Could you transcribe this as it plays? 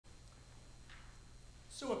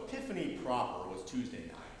So Epiphany proper was Tuesday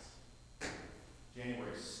night,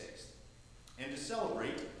 January 6th. And to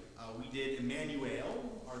celebrate, we did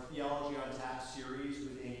Emmanuel, our Theology on Tap series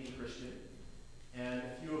with Ankeny Christian. And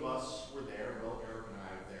a few of us were there. Well, Eric and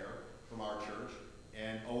I were there from our church.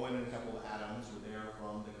 And Owen and a couple of Adams were there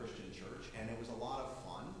from the Christian church. And it was a lot of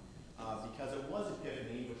fun because it was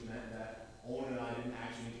Epiphany, which meant that Owen and I didn't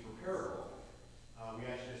actually need to prepare a book. We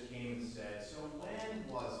actually just came and said, so when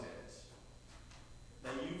was it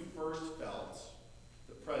that you first felt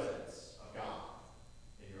the presence of God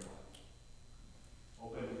in your life?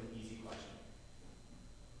 Open with an easy question.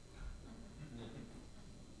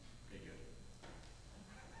 Okay, good.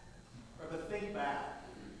 But think back.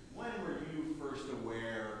 When were you first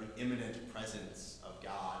aware of the imminent presence of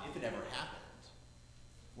God, if it ever happened?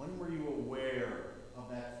 When were you aware of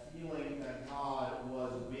that feeling that God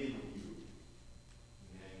was with you?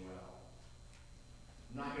 Emmanuel.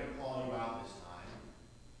 I'm not going to call you out this time.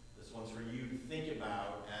 This one's for you to think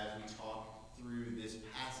about as we talk through this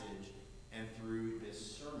passage and through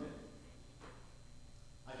this sermon.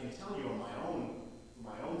 I can tell you for my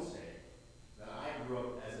own sake, that I grew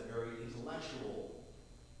up as a very intellectual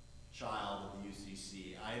child of the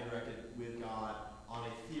UCC. I interacted with God on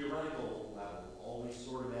a theoretical level, always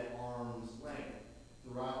sort of at arm's length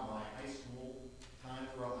throughout my high school time,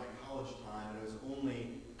 throughout my college time. And it was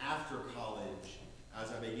only after college, as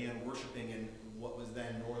I began worshiping in what was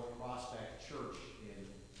then North Prospect Church in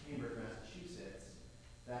Cambridge, Massachusetts,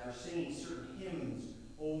 that after singing certain hymns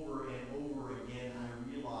over and over again, I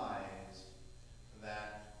realized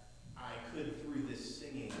that I could, through this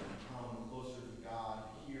singing, come closer to God,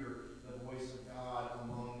 hear the voice of God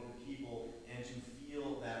among the people, and to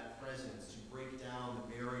feel that presence, to break down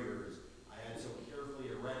the barriers I had so carefully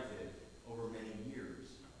erected over many years.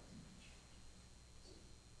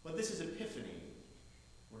 But this is Epiphany.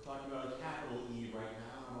 We're talking about a capital E right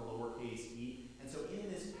now, not a lowercase e. And so in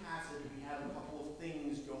this passage, we have a couple of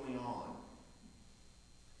things going on.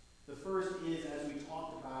 The first is, as we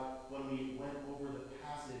talked about when we went over the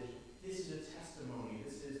passage, this is a testimony.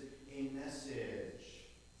 This is a message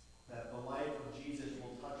that the life of Jesus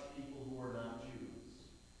will touch people who are not Jews.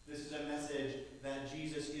 This is a message that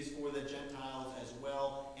Jesus is for the Gentiles as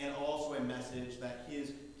well, and also a message that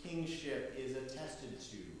his kingship is attested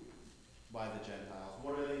to by the Gentiles.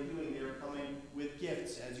 What are they doing? They are coming with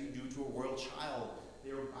gifts, as you do to a royal child.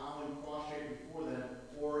 They are bowing prostrate before them,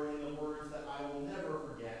 or in the words that I will never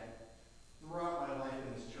forget, throughout my life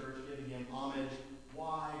in this church, giving him homage.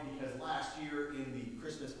 Why? Because last year in the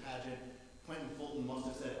Christmas pageant, Quentin Fulton must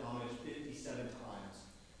have said homage 57 times.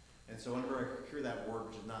 And so whenever I hear that word,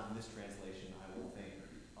 which is not in this translation, I will think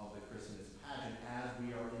of the Christmas pageant as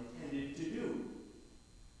we are intended to do.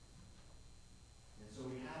 And so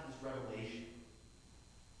we have this revelation.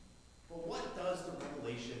 But what does the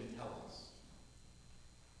revelation tell us?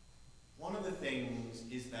 One of the things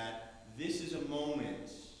is that this is a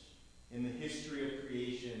moment in the history of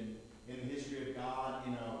creation, in the history of God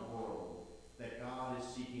in our world, that God is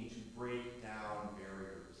seeking to break down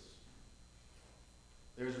barriers.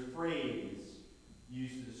 There's a phrase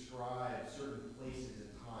used to describe certain places and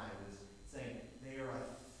times, saying they are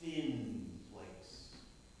a thin place.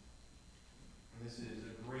 And this is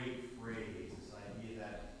a great phrase, this idea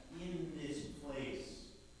that in this place,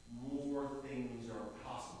 more things are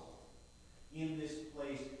possible. In this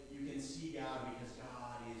place, you can see God because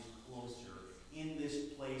God is closer. In this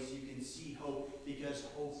place, you can see hope because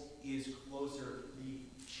hope is closer. The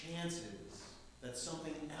chances that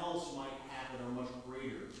something else might happen are much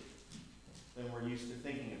greater than we're used to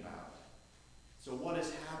thinking about. So what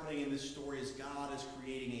is happening in this story is God is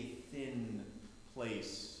creating a thin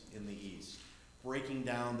place in the East, breaking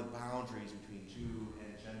down the boundaries between Jew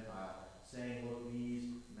and Gentile, saying, look, these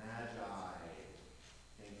magi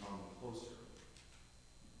can come closer.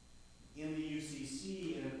 In the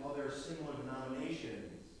UCC and in other similar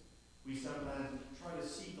denominations, we sometimes try to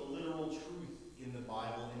seek the literal truth in the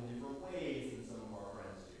Bible in different ways than some of our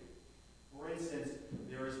friends do. For instance,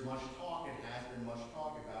 there is much talk and has been much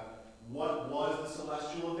talk about what was the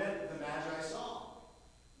celestial event that the Magi saw.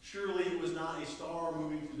 Surely it was not a star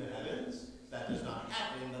moving through the heavens. That does not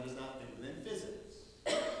happen. That does not fit within physics.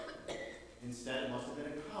 Instead, it must have been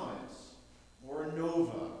a comet or a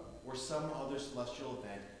nova or some other celestial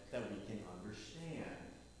event that we can understand.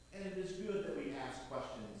 And it is good that we ask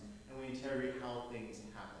questions and we interrogate how things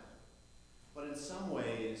happen. But in some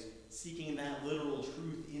ways, seeking that literal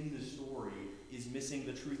truth in the story is missing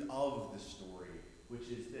the truth of the story, which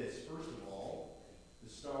is this. First of all, the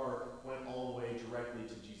star went all the way directly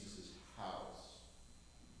to Jesus' house.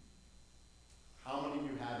 How many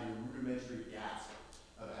of you have a rudimentary grasp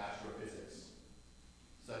of astrophysics?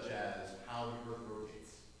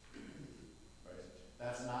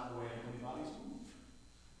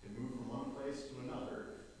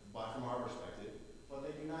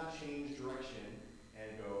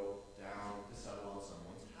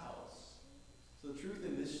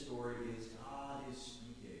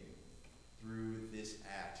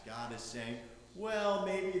 saying, well,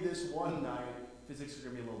 maybe this one night physics are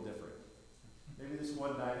going to be a little different. Maybe this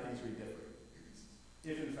one night things will be different.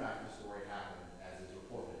 If in fact the story happened as is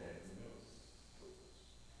reported, and who knows.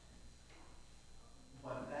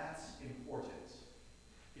 But that's important,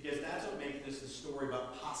 because that's what makes this the story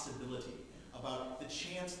about possibility, about the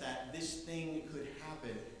chance that this thing could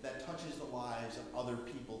happen that touches the lives of other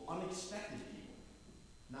people, unexpected people.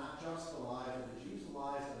 Not just the lives of the Jews, the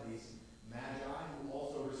lives of these magi who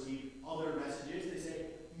also receive other messages. They say,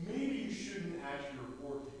 maybe you shouldn't actually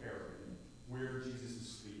report to Herod where Jesus is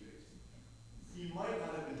sleeping. He might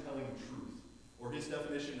not have been telling the truth, or his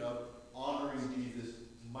definition of honoring Jesus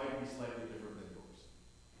might be slightly different than yours.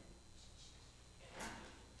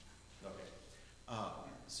 Okay.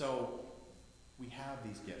 So we have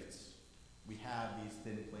these gifts. We have these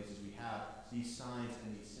thin places. We have these signs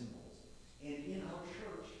and these symbols. And in our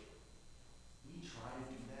church, we try to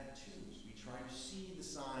do that too. We try to see the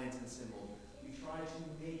signs and symbols. We try to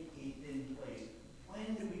make a thin place.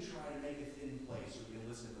 When do we try to make a thin place so we can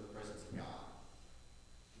listen to the presence of God?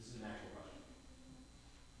 This is an actual question.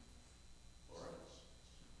 Laura?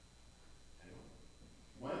 Anyone?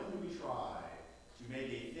 When do we try to make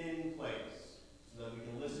a thin place so that we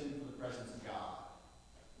can listen to the presence of God?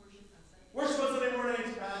 Worship on Sunday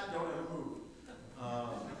mornings, Pat, don't ever move.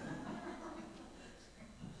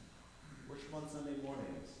 Worship on Sunday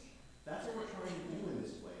mornings. That's what we're trying to do in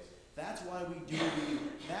this place. That's why we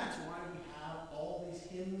have all these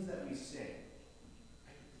hymns that we sing.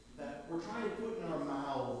 That we're trying to put in our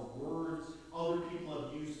mouths words other people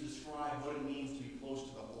have used to describe what it means to be close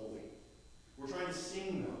to the holy. We're trying to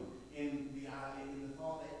sing them in the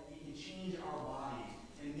thought that it can change our bodies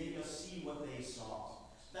and make us see what they saw.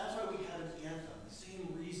 That's why we have an anthem, the same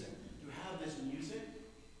reason, to have this music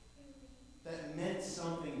that meant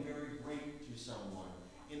something very great to someone,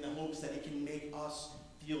 in the hopes that it can make us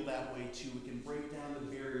feel that way too. It can break down the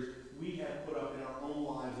barriers we have put up in our own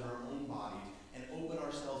lives and our own bodies, and open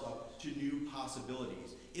ourselves up to new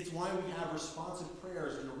possibilities. It's why we have responsive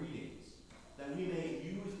prayers in the readings, that we may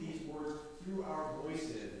use these words through our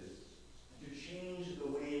voices to change the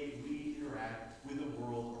way we interact with the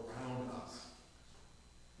world around us.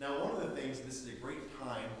 Now, one of the things, this is a great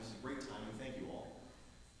time, and thank you all,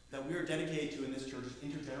 that we are dedicated to in this church is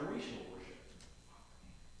intergenerational worship.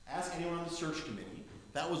 Ask anyone on the search committee.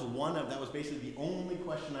 That was basically the only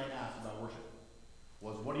question I asked about worship,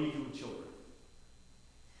 was what do you do with children?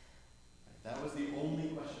 That was the only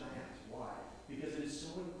question I asked. Why? Because it is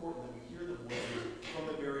so important that we hear the voices from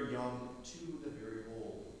the very young to the very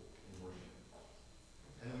old in worship.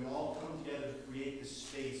 And we all come together to create this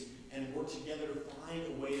space and work together to find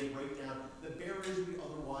a way to break down the barriers we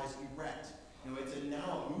otherwise erect. It's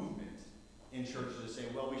now a movement in churches to say,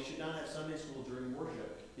 well, we should not have Sunday school during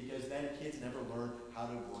worship because then kids never learn how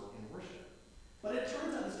to work in worship. But it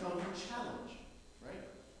turns out this comes from a challenge, right?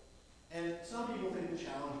 And some people think the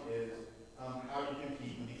challenge is how you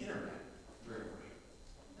compete with the internet during worship.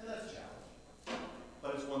 And that's a challenge.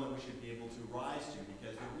 But it's one that we should be able to rise to,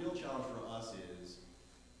 because the real challenge for us is,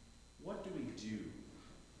 what do we do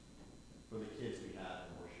for the kids we have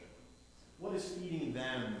in worship? What is feeding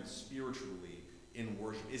them spiritually in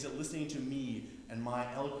worship? Is it listening to me and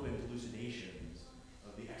my eloquent elucidations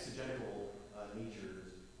of the exegetical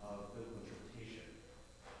natures of biblical interpretation?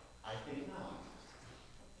 I think not.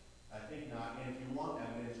 And if you want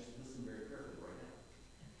evidence, just listen very carefully right now.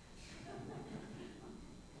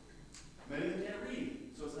 Many of them can't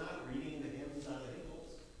read, so it's not reading the hymns out of the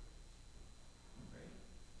hymnals. Right?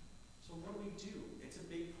 So what do? It's a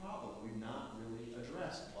big problem we've not really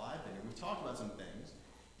addressed. Well, we've talked about some things,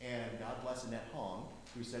 and God bless Annette Hong,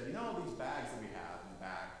 who said, these bags that we have in the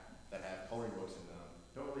back that have coloring books in them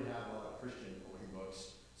don't really have a lot of Christian coloring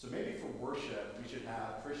books. So maybe for worship, we should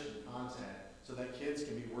have Christian content so that kids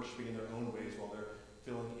can be worshiping in their own ways while they're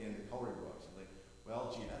filling in the coloring books. I'm like,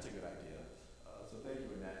 well, gee, that's a good idea. So thank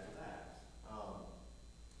you, Annette, for that.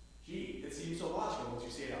 It seems so logical once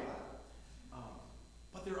you say it out loud.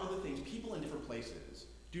 But there are other things. People in different places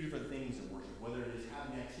do different things in worship, whether it is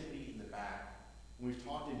having activity in the back. And we've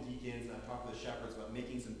talked in deacons, and I've talked to the shepherds about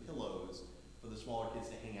making some pillows for the smaller kids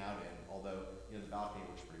to hang out in, although the balcony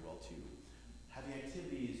works pretty well too. Having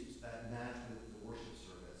activities that match with the worship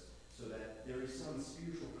service so that there is some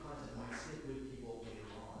spiritual content that might stick with people later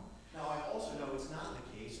on. Now, I also know it's not the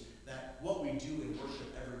case that what we do in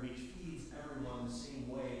worship every week feeds everyone the same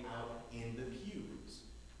way out in the pews.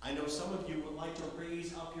 I know some of you would like to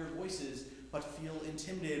raise up your voices but feel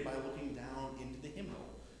intimidated by looking down into the hymnal.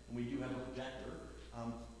 And we do have a projector.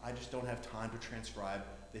 I just don't have time to transcribe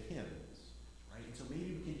the hymns. right? And so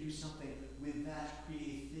maybe we can do something with that,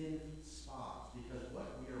 create a thin spot, because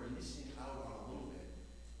what we are missing out on a little bit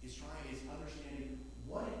is understanding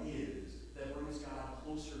what it is that brings God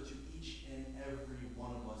closer to each and every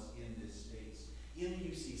one of us in this space. In the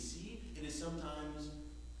UCC, it is sometimes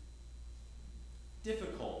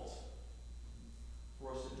difficult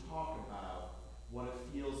for us to talk about what it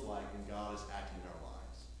feels like when God is acting in our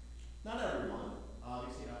lives. Not everyone,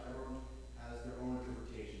 obviously, everyone has their own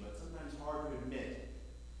interpretation, but sometimes hard to admit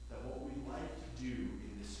that what we like to do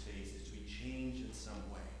in this space is to be changed in some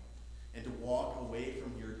way and to walk away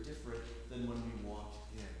from here different than when we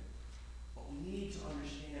walked in. But we need to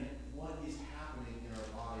understand what is happening in our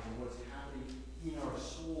bodies and what's happening in our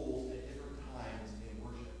souls at different times in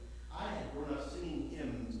worship. I had grown up singing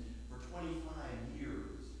hymns for 25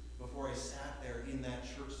 years before I sat there in that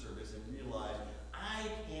church service and realized I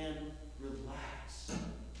can relax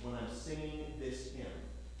when I'm singing this hymn.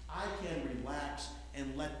 I can relax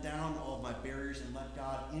and let down all of my barriers and let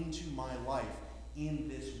God into my life in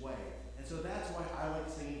this way. And so that's why I like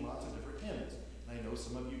singing lots of different hymns. And I know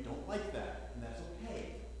some of you don't like that, and that's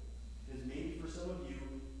okay. Because maybe for some of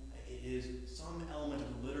you, it is some element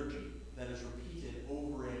of liturgy that is repeated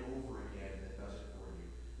over and over again that does it for you.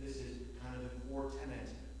 This is kind of the core tenet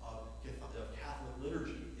of Catholic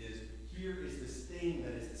liturgy, is here is this thing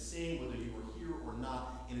that is the same whether you are here or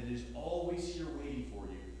not, and it is always here waiting for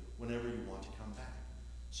you whenever you want to come back.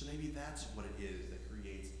 So maybe that's what it is that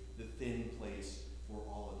creates the thin place for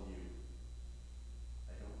all of you.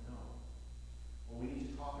 I don't know. Well, we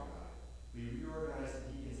need to talk about it. We reorganized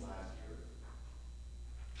the deacons last year.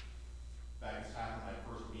 In fact, this happened at my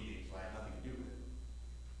first meeting, so I had nothing to do with it.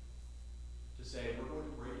 To say we're going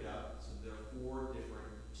to break it up so there are 4 different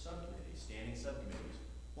subcommittees, standing subcommittees.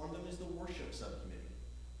 One of them is the worship subcommittee.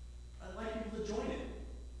 I'd like people to join it.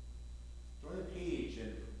 Join the page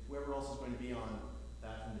and whoever else is going to be on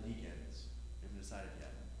that from the deacons. We haven't decided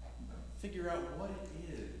yet. Figure out what it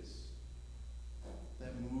is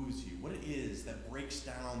that moves you, what it is that breaks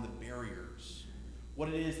down the barriers, what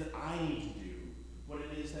it is that I need to do, what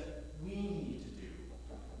it is that we need to do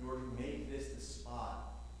in order to make this the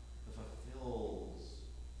spot that fulfills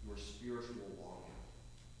your spiritual longing.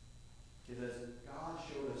 Because as God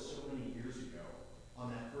showed us so many years ago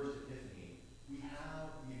on that first Epiphany, we have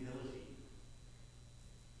the ability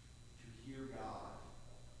to hear God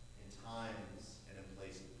in times and in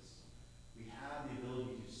places. We have the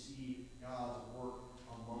ability to see God's work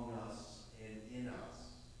among us and in us.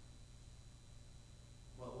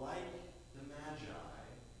 But like the Magi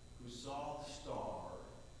who saw the star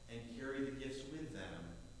and carried the gifts with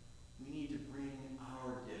them, we need to bring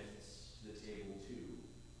our gifts to the table too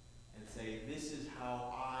and say, this is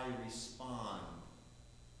how I respond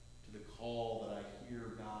to the call that I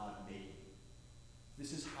hear God making.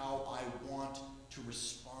 This is how I want to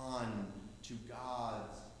respond to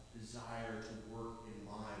God's desire to work in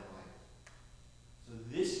my life. So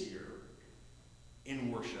this year,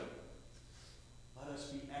 in worship, let us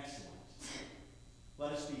be excellent.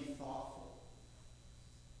 Let us be thoughtful.